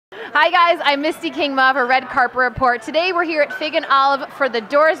Hi guys, I'm Misty Kingma for Red Carpet Report. Today we're here at Fig and Olive for the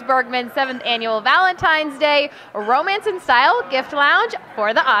Doris Bergman 7th Annual Valentine's Day Romance and Style Gift Lounge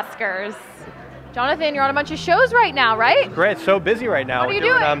for the Oscars. Jonathan, you're on a bunch of shows right now, right? Great, so busy right now. What are you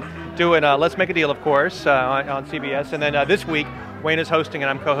doing? Doing Let's Make a Deal, of course, on CBS, and then this week Wayne is hosting and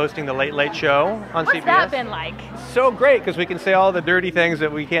I'm co-hosting the Late Late Show on CBS. What's that been like? So great, because we can say all the dirty things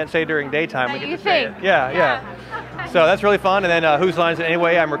that we can't say during daytime. That you think? Yeah. So that's really fun. And then Whose Lines It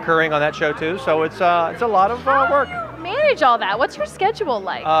Anyway? I'm recurring on that show too. So it's a lot of work. Manage all that. What's your schedule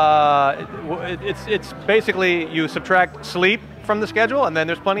like? It's basically you subtract sleep from the schedule, and then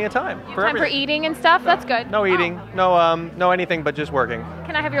there's plenty of time for everything. For eating and stuff. That's good. No eating. No anything but just working.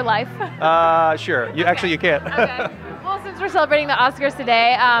 Can I have your life? Sure. You can't. Okay. Well, since we're celebrating the Oscars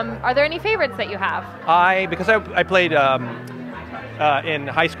today, are there any favorites that you have? Because I played in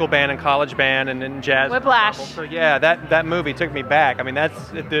high school band and college band and in jazz. Whiplash. So yeah, that movie took me back. I mean,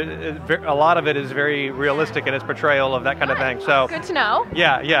 a lot of it is very realistic in its portrayal of that kind of thing. So good to know.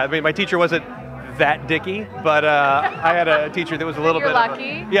 Yeah. I mean, my teacher wasn't that dicky, but I had a teacher that was a little bit. You're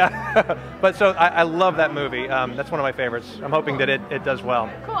lucky. Yeah, but so I love that movie. That's one of my favorites. I'm hoping that it does well.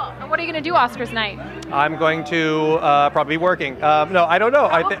 Cool. And what are you going to do Oscars night? I'm going to probably be working. No, I don't know.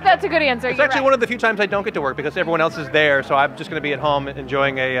 That's a good answer. It's actually one of the few times I don't get to work because everyone else is there, so I'm just going to be at home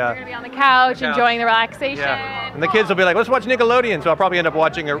enjoying a... You're going to be on the couch, enjoying the relaxation. Yeah. And the kids will be like, let's watch Nickelodeon, so I'll probably end up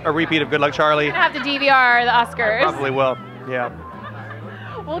watching a repeat of Good Luck Charlie. You're going to have to DVR the Oscars. I probably will, yeah.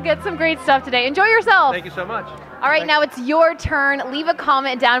 We'll get some great stuff today. Enjoy yourself. Thank you so much. All right, now it's your turn. Leave a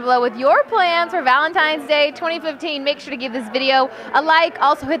comment down below with your plans for Valentine's Day 2015. Make sure to give this video a like.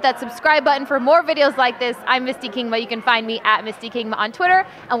 Also hit that subscribe button for more videos like this. I'm Misty Kingma. You can find me at Misty Kingma on Twitter,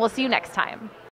 and we'll see you next time.